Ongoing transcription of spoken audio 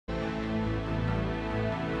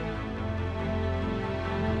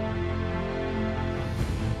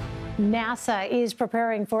NASA is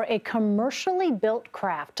preparing for a commercially built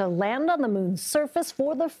craft to land on the moon's surface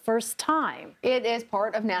for the first time. It is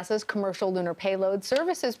part of NASA's Commercial Lunar Payload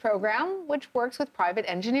Services program, which works with private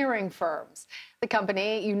engineering firms. The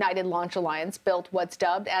company, United Launch Alliance, built what's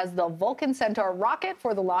dubbed as the Vulcan Centaur rocket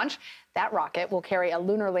for the launch. That rocket will carry a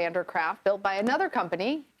lunar lander craft built by another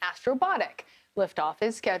company, Astrobotic. Liftoff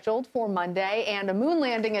is scheduled for Monday, and a moon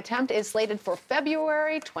landing attempt is slated for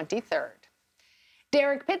February 23rd.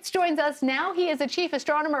 Derrick Pitts joins us now. He is a chief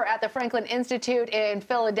astronomer at the Franklin Institute in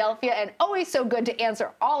Philadelphia, and always so good to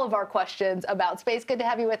answer all of our questions about space. Good to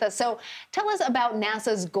have you with us. So tell us about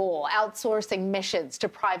NASA's goal, outsourcing missions to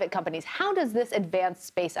private companies. How does this advance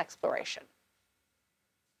space exploration?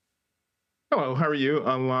 Hello, how are you,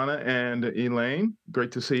 Lana and Elaine?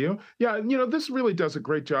 Great to see you. Yeah, this really does a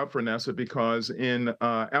great job for NASA because in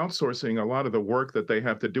outsourcing a lot of the work that they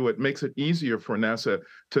have to do, it makes it easier for NASA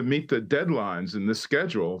to meet the deadlines in the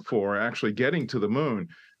schedule for actually getting to the moon.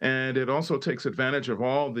 And it also takes advantage of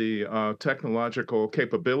all the technological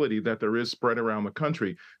capability that there is spread around the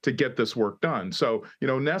country to get this work done. So,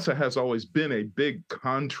 NASA has always been a big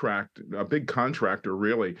contractor,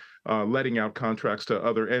 really, letting out contracts to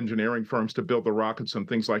other engineering firms to build the rockets and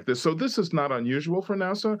things like this. So this is not unusual for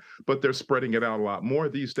NASA, but they're spreading it out a lot more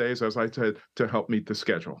these days, as I said, to help meet the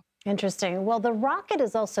schedule. Interesting. Well, the rocket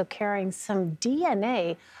is also carrying some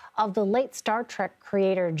DNA of the late Star Trek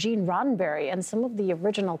creator Gene Roddenberry and some of the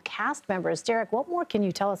original cast members. Derrick, what more can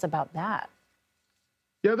you tell us about that?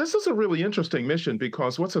 Yeah, this is a really interesting mission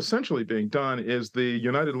because what's essentially being done is the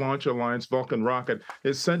United Launch Alliance Vulcan rocket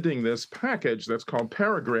is sending this package that's called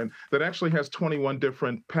Peregrine that actually has 21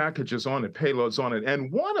 different packages on it, payloads on it.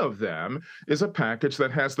 And one of them is a package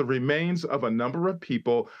that has the remains of a number of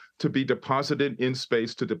people to be deposited in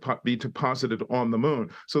space, to be deposited on the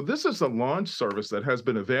moon. So this is a launch service that has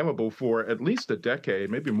been available for at least a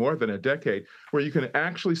decade, maybe more than a decade, where you can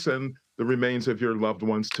actually send the remains of your loved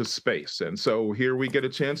ones to space. And so here we get a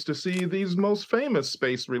chance to see these most famous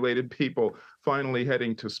space-related people finally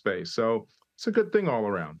heading to space. So it's a good thing all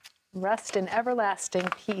around. Rest in everlasting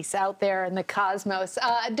peace out there in the cosmos.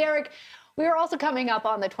 Derrick, we are also coming up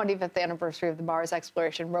on the 25th anniversary of the Mars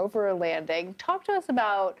exploration rover landing. Talk to us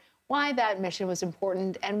about why that mission was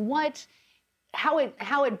important and how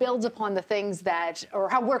it builds upon the things or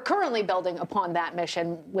how we're currently building upon that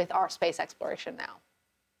mission with our space exploration now.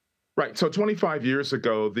 Right. So 25 years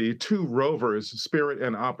ago, the two rovers, Spirit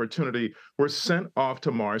and Opportunity, were sent off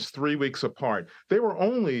to Mars 3 weeks apart. They were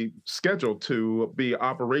only scheduled to be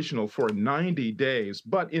operational for 90 days.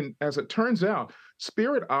 But as it turns out,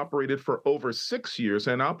 Spirit operated for over 6 years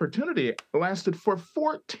and Opportunity lasted for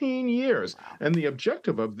 14 years. And the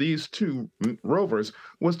objective of these two rovers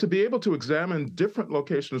was to be able to examine different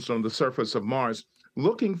locations on the surface of Mars,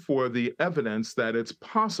 looking for the evidence that it's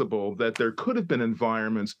possible that there could have been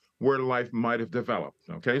environments where life might have developed.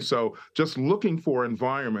 Okay, so just looking for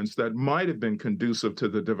environments that might have been conducive to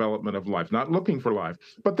the development of life, not looking for life.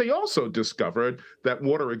 But they also discovered that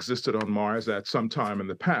water existed on Mars at some time in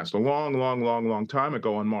the past, a long, long, long, long time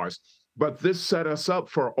ago on Mars. But this set us up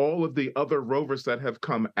for all of the other rovers that have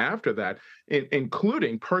come after that,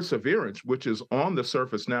 including Perseverance, which is on the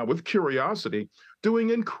surface now with Curiosity, doing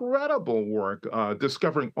incredible work,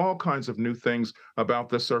 discovering all kinds of new things about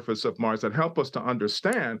the surface of Mars that help us to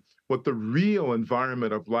understand what the real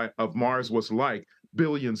environment of Mars was like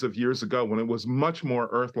billions of years ago, when it was much more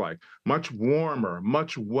Earth-like, much warmer,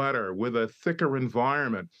 much wetter, with a thicker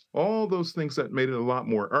environment. All those things that made it a lot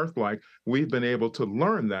more Earth-like, we've been able to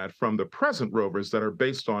learn that from the present rovers that are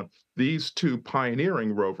based on these two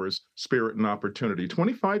pioneering rovers, Spirit and Opportunity,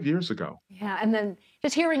 25 years ago. Yeah, and then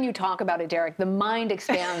just hearing you talk about it, Derrick, the mind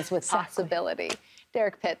expands with possibility.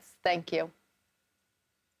 Derrick Pitts, thank you.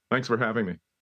 Thanks for having me.